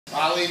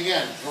Ollie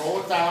again.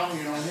 Throw it down.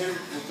 You don't hit it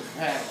with the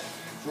paddle.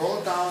 Throw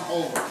it down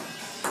over.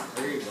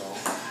 There you go.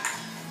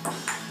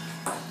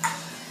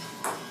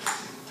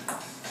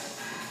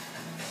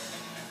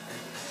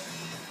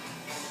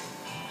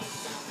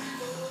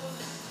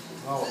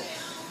 Oh.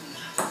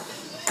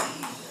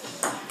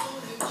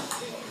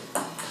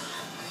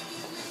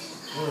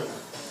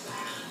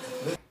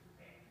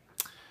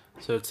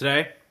 So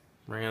today,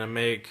 we're going to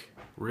make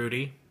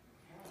Rudy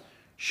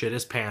shit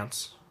his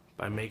pants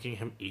by making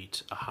him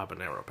eat a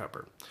habanero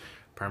pepper.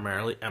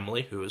 Primarily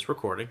Emily, who is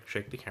recording,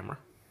 shake the camera.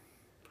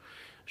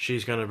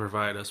 She's going to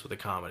provide us with a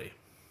comedy.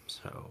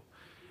 So,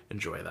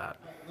 enjoy that.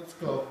 Let's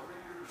go.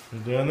 You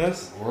doing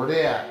this? Where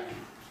they at?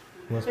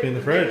 Must be in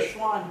the fridge.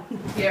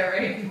 Yeah,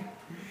 right.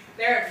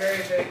 They're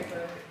very big,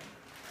 but...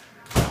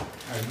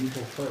 You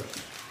go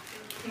first.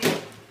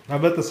 How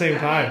about the same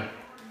time?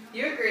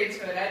 You agreed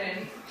to it, I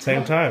didn't.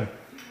 Same time.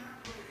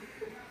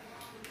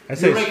 I You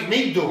say make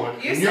me do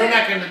it, You and said- you're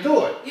not going to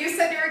do it. You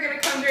said you were going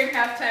to come during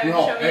halftime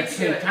No, and show me at to the do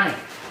same it. time.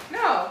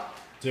 No,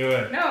 do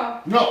it. no.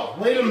 No,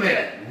 wait a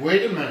minute.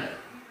 Wait a minute.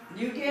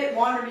 You get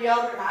one or the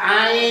other.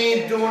 I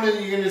ain't doing it,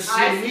 you're going to see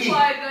I me.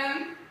 supplied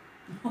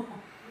them.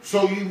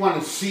 So you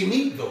want to see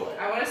me do it.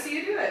 I want to see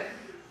you do it.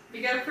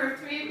 You got to prove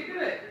to me you can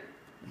do it.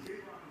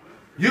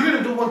 You're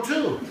going to do one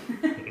too.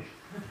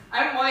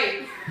 I'm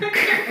white.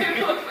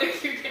 You look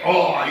like you can.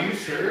 Oh, are you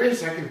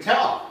serious? I can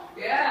tell.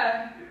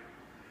 Yeah.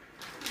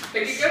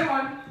 Pick a good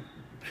one.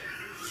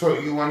 So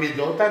you want me to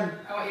do it then?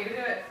 I want you to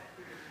do it.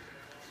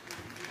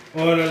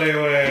 Órale,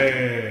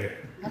 güey.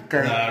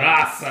 Okay. La Oh,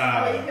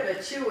 raza. you're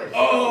gonna chew it.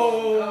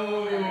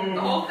 Oh.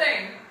 The whole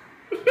thing.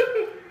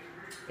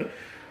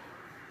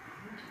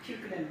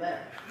 Keep it in bed.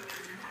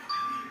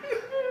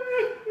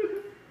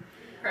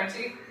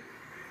 Crunchy.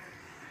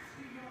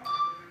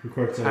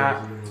 Record some Hot.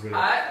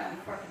 I'm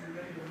fucking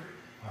ready.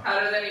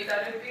 Hotter than you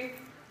thought it'd be.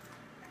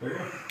 There you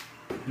go.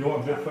 You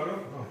want a big photo?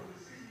 Oh.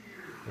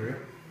 There you go.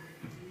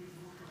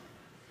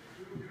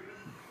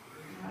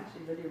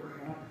 Actually, video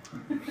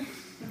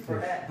for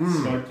that.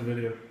 Start the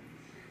video.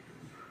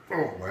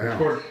 Oh, wow.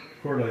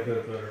 Record like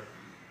that better.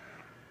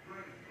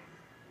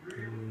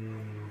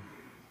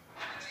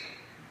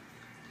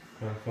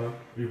 Kind of fun.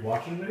 Are you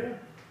watching video?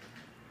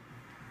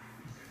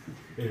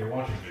 Yeah, you're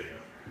watching video.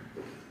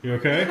 You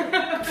okay?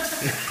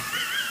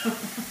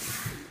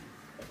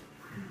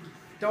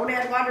 Don't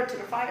add water to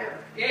the fire.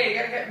 Yeah, you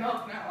gotta get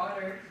milk, not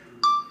water.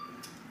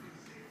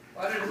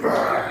 Water doesn't work.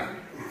 I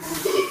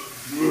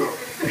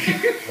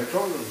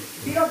told you.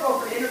 If you don't go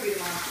for an interview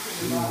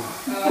tomorrow,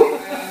 Oh,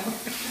 man.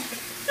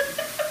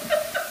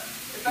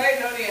 If I had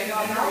known you had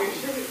no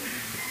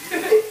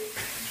interview.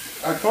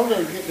 I told you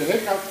to get the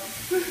hiccup.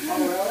 oh,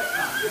 really?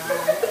 Oh,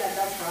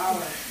 that's for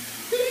hours.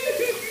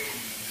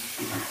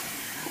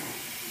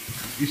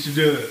 You should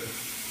do it.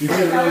 You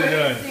should really do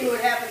it. See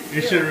what happens.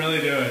 You should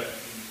really do it.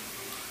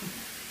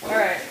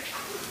 Alright.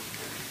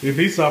 If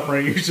he's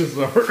suffering, you should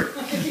suffer.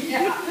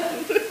 Yeah.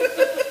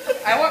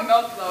 I want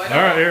milk though. I don't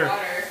Alright, want here.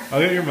 water. I'll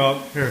get your milk.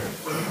 Here.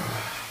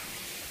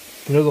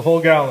 There's a whole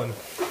gallon.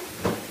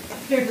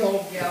 There's a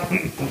whole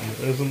gallon.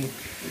 There's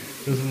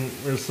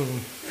some.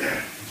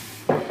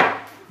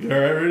 You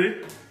alright,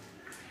 Rudy?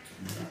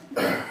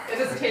 It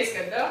doesn't taste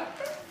good though.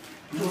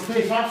 It'll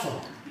taste awesome.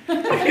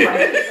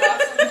 It's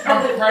awesome.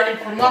 I'm crying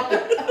for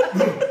nothing.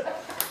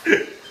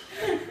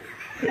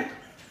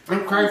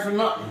 I'm crying for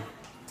nothing.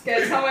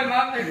 Gotta tell my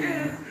mom they're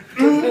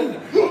good.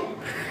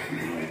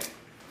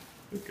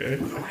 Okay.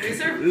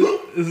 These are.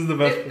 This is the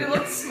best. They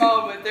look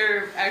small, but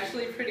they're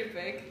actually pretty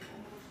big.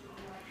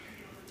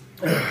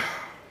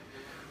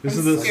 This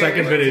is I'm the scared.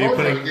 second video you're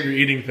Told you putting to you're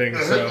eating things.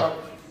 The So. hiccup.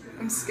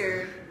 I'm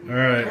scared. All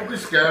right. Don't be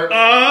scared.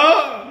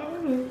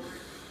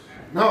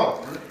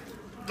 No.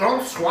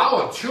 Don't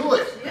swallow it. Chew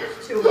it. She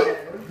is chewing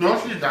it. No,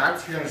 she's not.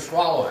 She's going to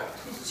swallow it.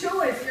 She's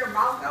chewing. Is your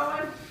mouth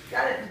going?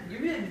 Got it. You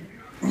didn't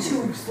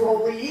chew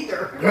slowly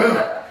either.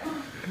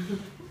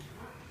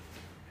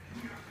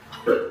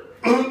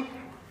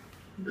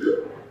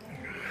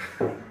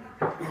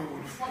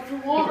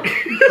 Fucking water.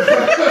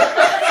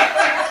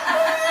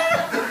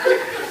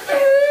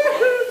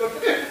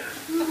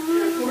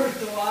 Where's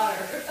the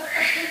water?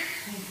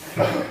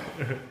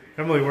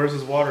 Emily, where's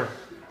his water?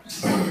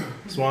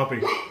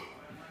 Swampy.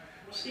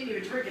 She ain't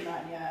even drinking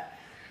that yet.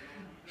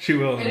 She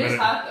will in a It is minute.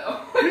 hot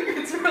though.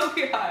 It's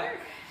really hot.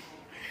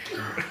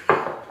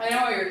 I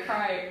know you're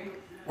crying.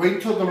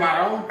 Wait till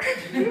tomorrow.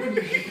 You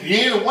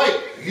ain't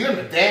awake. You're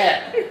the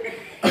dad.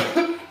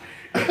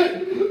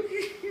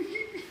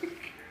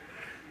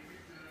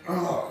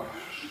 Oh.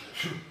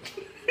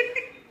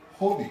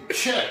 Holy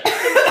shit.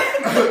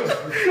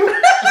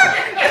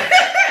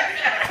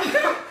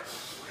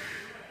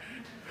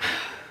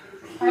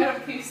 I had a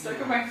piece stuck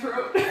in my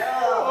throat.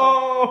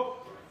 Oh.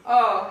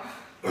 Oh.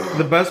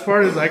 The best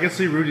part is I can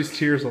see Rudy's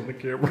tears on the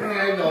camera.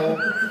 I know.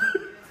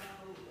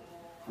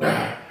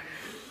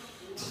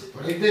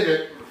 But he did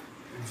it.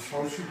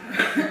 So she She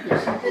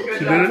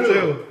did it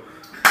too.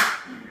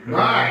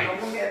 Alright.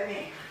 Don't look at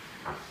me.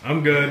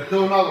 I'm good.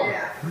 Do another one.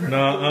 Yeah.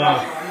 No. I'm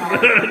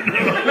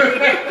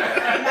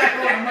not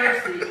going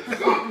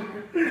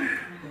mercy.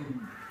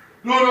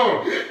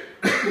 No.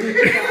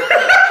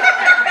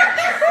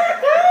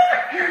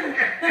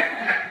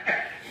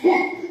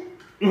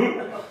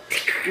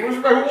 Where's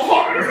my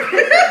water?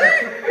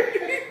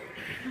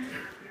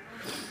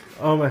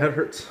 Oh, my head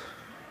hurts.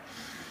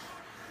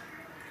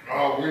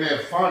 Oh, we're gonna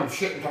have fun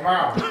shitting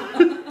tomorrow.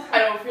 I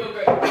don't feel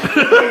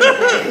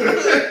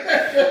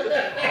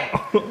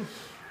good.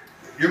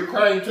 You're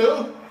crying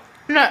too?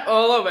 Not a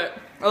little bit.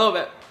 A little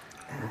bit.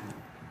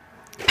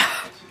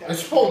 I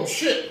suppose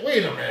shit.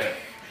 Wait a minute.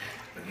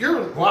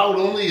 You're loud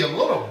only a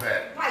little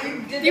bit. Why,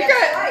 you did You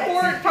that got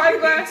twice. 4 pie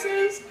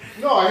glasses?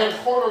 No, I had a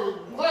quarter of a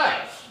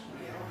glass.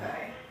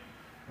 Okay.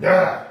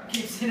 Yeah.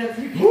 Keep sitting up,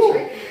 you can Woo.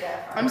 drink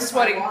that. I'm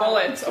sweating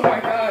bullets. Oh my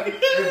god.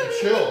 There's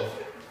chills.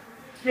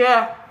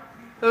 Yeah.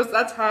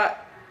 That's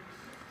hot.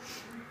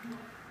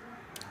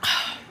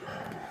 Oh,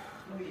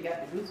 you got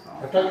the goose I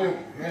on. thought you.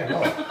 Yeah, no.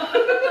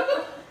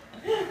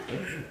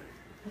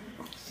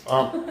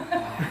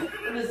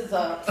 What is this, a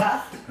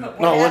test?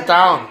 No, we're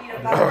down.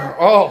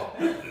 Oh.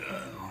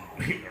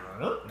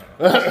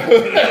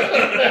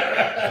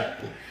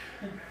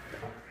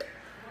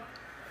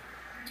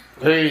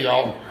 There you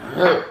go.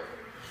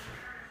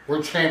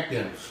 We're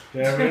champions.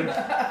 Champion?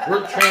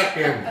 We're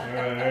champions.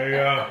 There you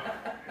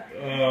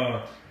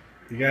go.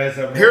 You guys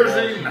have Here's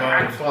the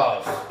hot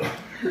sauce.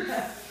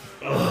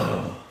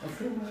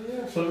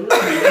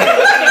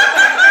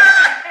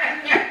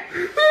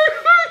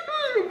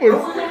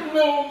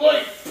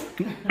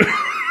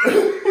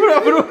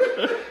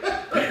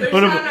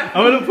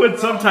 I'm gonna put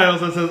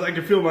subtitles that says I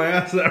can feel my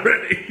ass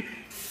already.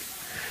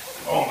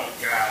 Oh my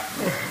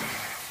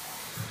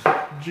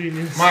god.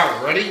 Genius.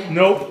 Mark, ready?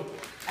 Nope.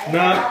 I had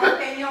Nah. a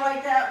jalapeno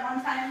like that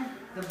one time,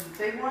 the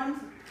big ones.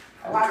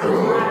 I watched them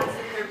run sit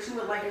there chew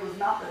it like it was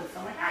nothing. So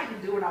I'm like, I can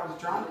do it when I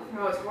was drunk.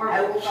 No, it's I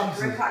horrible. woke up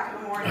 3 o'clock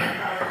in the morning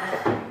and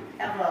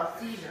I have a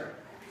seizure.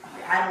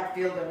 I don't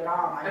feel good at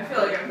all. I feel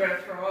like I'm gonna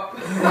throw up.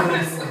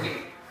 Honestly.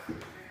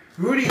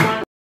 Rudy,